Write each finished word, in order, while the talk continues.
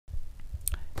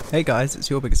Hey guys, it's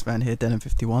your biggest fan here,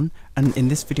 Denim51, and in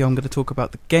this video I'm going to talk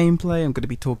about the gameplay. I'm going to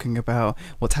be talking about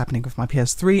what's happening with my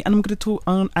PS3, and I'm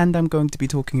going to be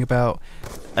talking about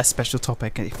a special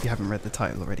topic if you haven't read the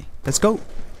title already. Let's go.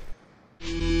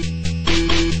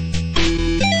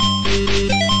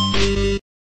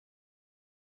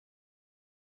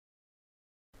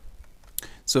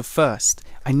 So first,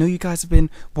 I know you guys have been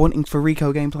wanting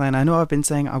Fariko gameplay, and I know I've been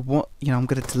saying I'm going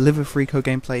to deliver Fariko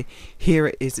gameplay. Here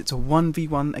it is. It's a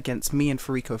 1v1 against me and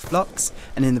Fariko Flux,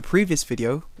 and in the previous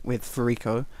video with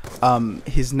Fariko,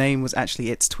 his name was actually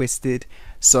It's Twisted,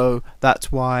 so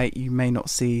that's why you may not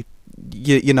see,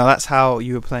 you know, that's how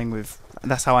you were playing with,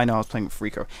 that's how I know I was playing with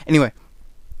Fariko. Anyway,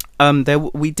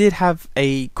 we did have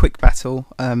a quick battle.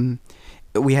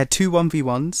 We had two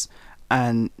 1v1s,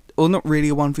 and well, not really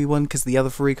a 1v1 because the other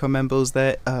Fariko member was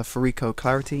there, Fariko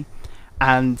Clarity,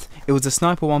 and it was a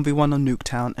sniper 1v1 on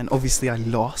Nuketown, and obviously I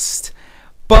lost.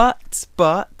 But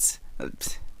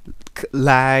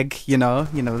lag, you know,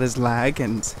 there's lag,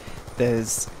 and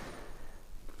there's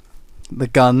the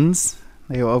guns.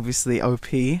 They were obviously OP,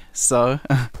 so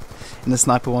in the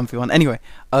sniper 1v1. Anyway,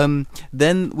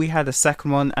 then we had a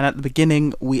second one, and at the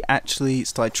beginning we actually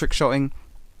started trick-shotting,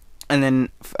 and then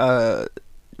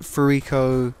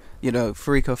Fariko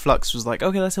Flux was like,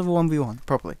 okay, let's have a 1v1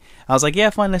 properly. I was like,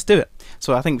 yeah, fine, let's do it.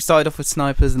 So I think we started off with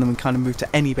snipers, and then we kind of moved to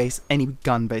any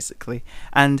gun basically,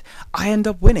 and I end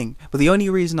up winning. But the only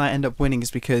reason I end up winning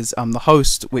is because the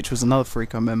host, which was another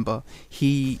Fariko member,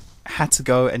 he had to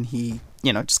go and he,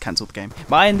 just cancelled the game.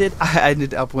 But I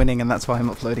ended up winning, and that's why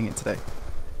I'm uploading it today.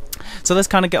 So let's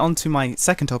kind of get on to my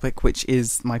second topic, which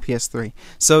is my PS3.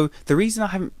 So the reason I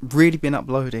haven't really been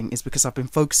uploading is because I've been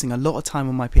focusing a lot of time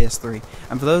on my PS3.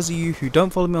 And for those of you who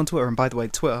don't follow me on Twitter, and by the way,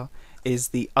 Twitter is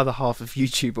the other half of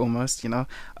YouTube almost,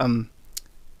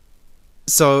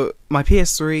 so my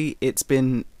PS3, it's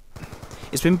been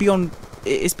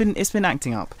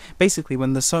acting up. Basically,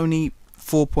 when the Sony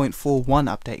 4.41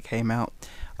 update came out,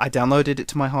 I downloaded it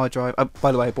to my hard drive.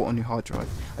 By the way, I bought a new hard drive.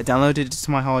 I downloaded it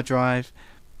to my hard drive,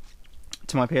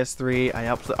 to my PS3. I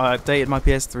updated my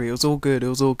PS3. It was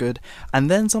all good. And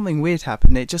then something weird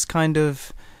happened. It just kind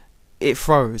of, it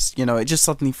froze. It just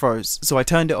suddenly froze. So I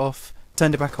turned it off,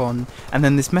 turned it back on, and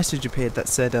then this message appeared that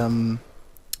said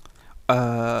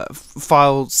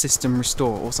file system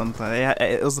restore or something.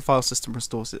 It was the file system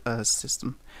restore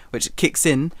system, which kicks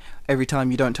in every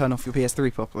time you don't turn off your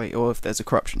PS3 properly, or if there's a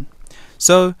corruption.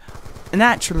 So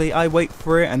naturally I wait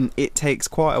for it, and it takes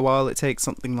quite a while. It takes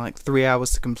something like 3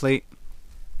 hours to complete,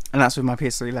 and that's with my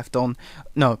PS3 left on.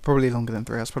 No, probably longer than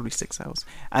 3 hours, probably 6 hours.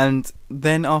 And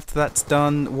then after that's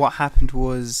done, what happened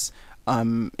was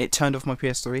it turned off my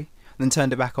PS3, then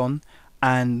turned it back on,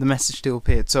 and the message still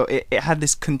appeared. So it had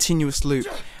this continuous loop,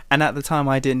 and at the time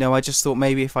I didn't know. I just thought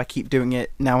maybe if I keep doing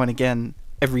it now and again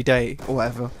every day or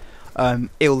whatever,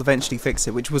 it will eventually fix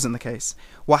it, which wasn't the case.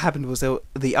 What happened was the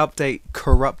update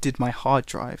corrupted my hard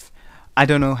drive. I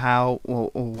don't know how or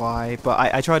why, but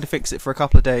I tried to fix it for a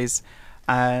couple of days,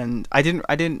 and I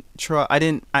didn't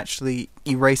actually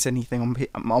erase anything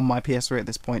on my PS3 at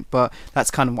this point, but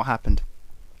that's kind of what happened.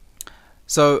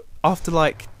 So after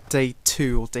like day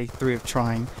 2 or day 3 of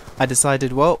trying, I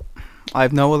decided, well, I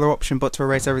have no other option but to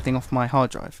erase everything off my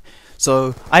hard drive.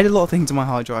 So I did a lot of things on my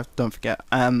hard drive, don't forget.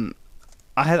 I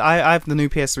have the new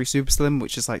PS3 Super Slim,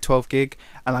 which is like 12 gig,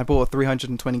 and I bought a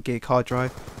 320 gig hard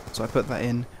drive, so I put that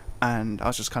in, and I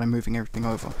was just kind of moving everything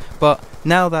over. But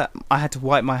now that I had to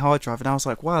wipe my hard drive, and I was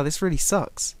like, wow, this really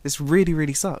sucks. This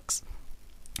really sucks.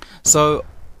 So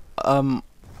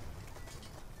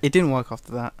it didn't work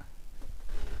after that,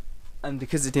 and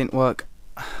because it didn't work,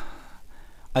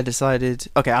 I decided,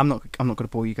 okay, I'm not going to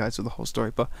bore you guys with the whole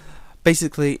story, but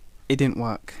basically it didn't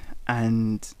work,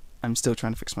 and I'm still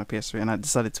trying to fix my PS3, and I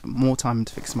decided to put more time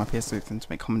into fixing my PS3 than to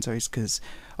make commentaries because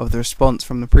of the response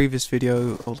from the previous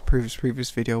video, or the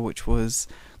previous video, which was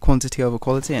quantity over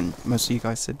quality, and most of you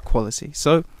guys said quality.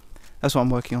 So that's what I'm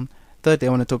working on. Thirdly,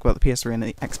 I want to talk about the PS3 and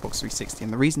the Xbox 360,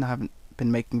 and the reason I haven't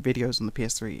been making videos on the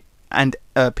PS3 and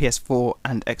PS4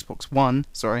 and Xbox One,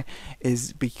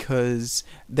 is because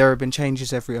there have been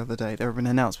changes every other day. There have been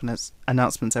announcements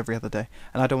every other day,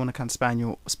 and I don't want to kind of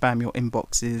spam your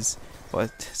inboxes,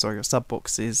 your sub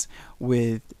boxes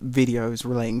with videos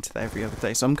relating to that every other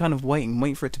day. So I'm kind of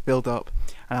waiting for it to build up,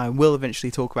 and I will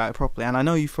eventually talk about it properly. And I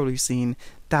know you've probably seen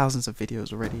thousands of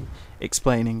videos already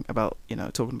explaining about,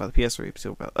 talking about the PS3,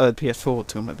 talking about the PS4,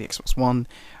 talking about the Xbox One,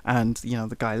 and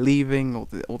the guy leaving,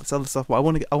 all this other stuff. But I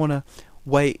want to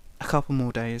wait a couple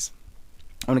more days.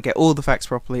 I want to get all the facts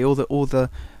properly, all the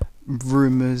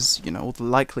rumors, all the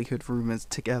likelihood rumors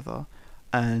together,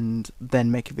 and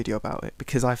then make a video about it,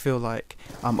 because I feel like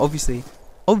obviously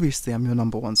obviously I'm your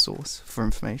number one source for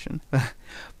information,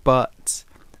 but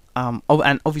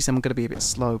and obviously I'm going to be a bit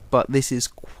slow, but this is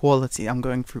quality. I'm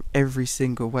going through every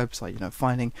single website, you know,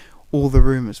 finding all the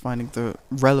rumors, finding the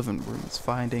relevant rumors,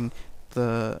 finding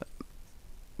the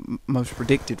most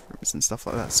predicted rumors and stuff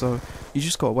like that. So you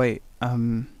just gotta wait.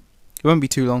 It won't be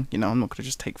too long, you know. I'm not gonna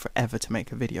just take forever to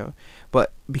make a video,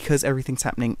 but because everything's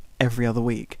happening every other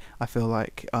week, I feel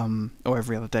like or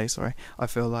every other day, sorry, I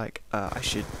feel like I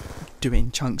should do it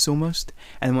in chunks almost,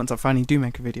 and then once I finally do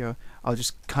make a video, I'll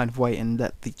just kind of wait and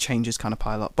let the changes kind of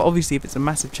pile up. But obviously if it's a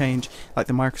massive change like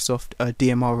the Microsoft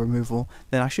DMR removal,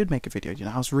 then I should make a video, you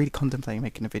know. I was really contemplating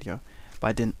making a video, but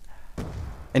I didn't.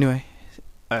 Anyway,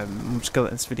 I'm just gonna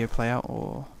let this video play out,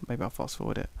 or maybe I'll fast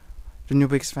forward it. Been your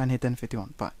biggest fan here,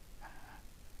 Den51. Bye.